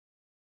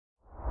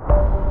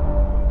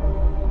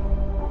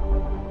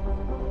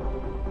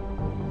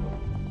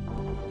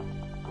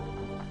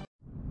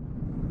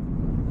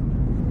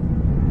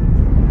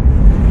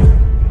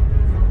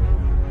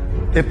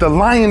If the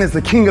lion is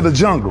the king of the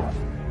jungle,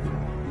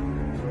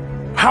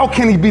 how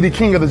can he be the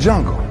king of the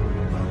jungle?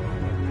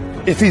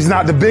 If he's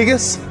not the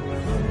biggest,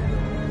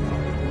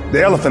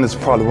 the elephant is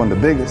probably one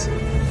of the biggest.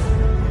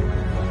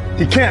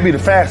 He can't be the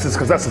fastest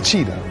because that's a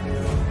cheetah.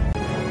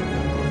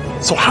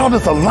 So how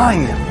does a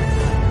lion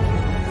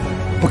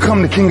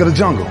become the king of the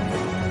jungle?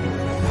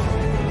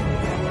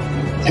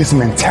 His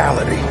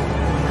mentality.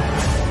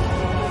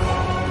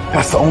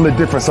 That's the only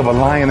difference of a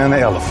lion and an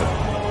elephant.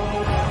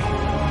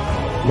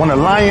 When a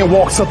lion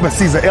walks up and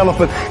sees an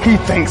elephant, he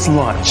thinks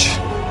lunch.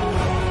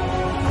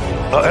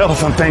 An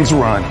elephant thinks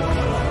run.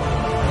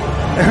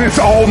 And it's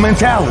all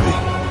mentality.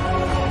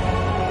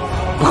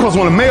 Because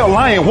when a male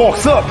lion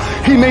walks up,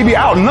 he may be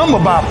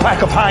outnumbered by a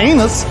pack of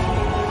hyenas,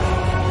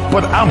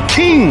 but I'm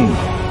king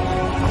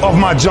of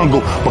my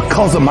jungle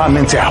because of my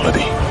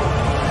mentality.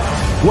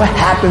 What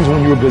happens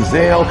when you're a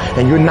gazelle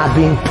and you're not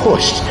being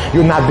pushed?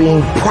 You're not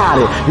being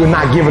prodded. You're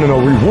not given a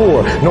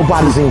reward.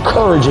 Nobody's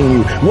encouraging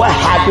you. What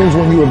happens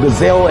when you're a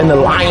gazelle and the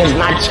lion's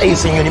not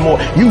chasing you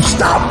anymore? You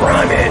stop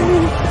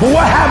running. But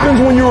what happens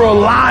when you're a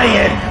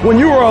lion? When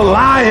you're a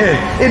lion,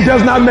 it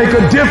does not make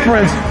a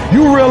difference.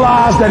 You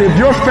realize that if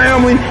your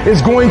family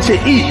is going to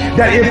eat,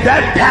 that if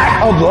that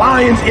pack of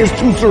lions is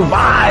to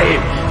survive,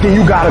 then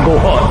you gotta go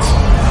hunt.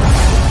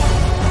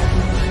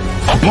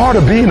 A part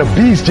of being a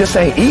beast just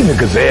ain't eating a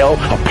gazelle.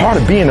 A part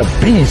of being a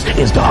beast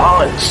is the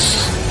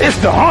hunts. It's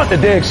the hunt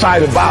that they're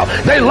excited about.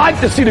 They like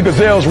to see the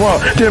gazelles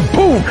run. Then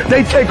boom,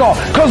 they take off.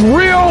 Because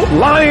real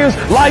lions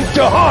like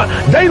to hunt.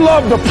 They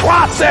love the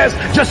process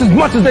just as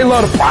much as they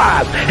love the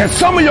prize. And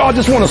some of y'all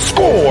just want to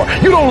score.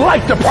 You don't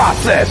like the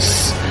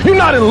process. You're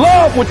not in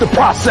love with the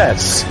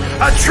process.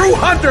 A true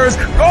hunter's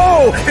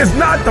goal is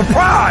not the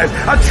prize.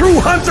 A true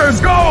hunter's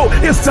goal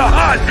is to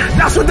hunt.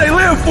 That's what they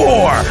live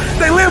for.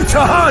 They live to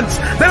hunt.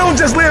 They don't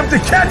just live to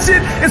catch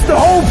it. It's the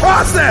whole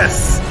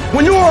process.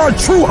 When you are a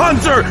true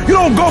hunter, you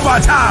don't go by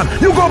time.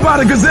 You go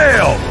by the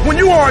gazelle. When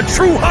you are a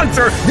true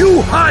hunter,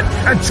 you hunt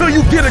until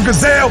you get a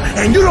gazelle,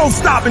 and you don't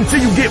stop until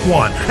you get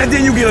one. And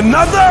then you get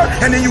another,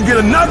 and then you get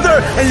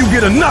another, and you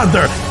get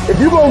another.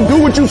 If you're going to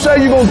do what you say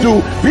you're going to do,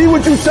 be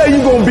what you say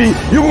you're going to be,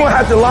 you're going to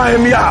have to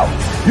lion me out.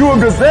 You a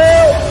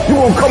gazelle, you're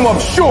going to come up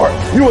short.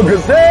 You a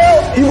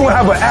gazelle, you're going to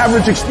have an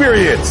average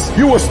experience.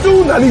 You a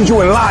student, I need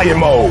you in lion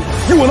mode.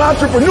 You an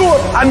entrepreneur,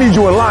 I need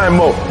you in lion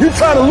mode. You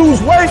trying to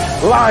lose weight,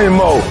 lion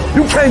mode.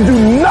 You can't do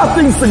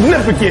nothing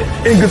significant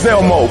in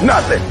gazelle mode,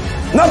 nothing.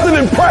 Nothing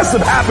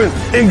impressive happens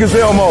in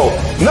gazelle mode.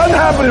 Nothing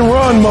happens in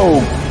run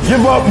mode,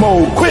 give up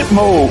mode, quit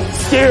mode,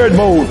 scared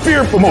mode,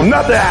 fearful mode,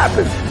 nothing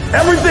happens.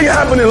 Everything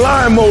happens in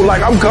lion mode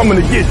like I'm coming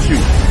to get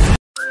you.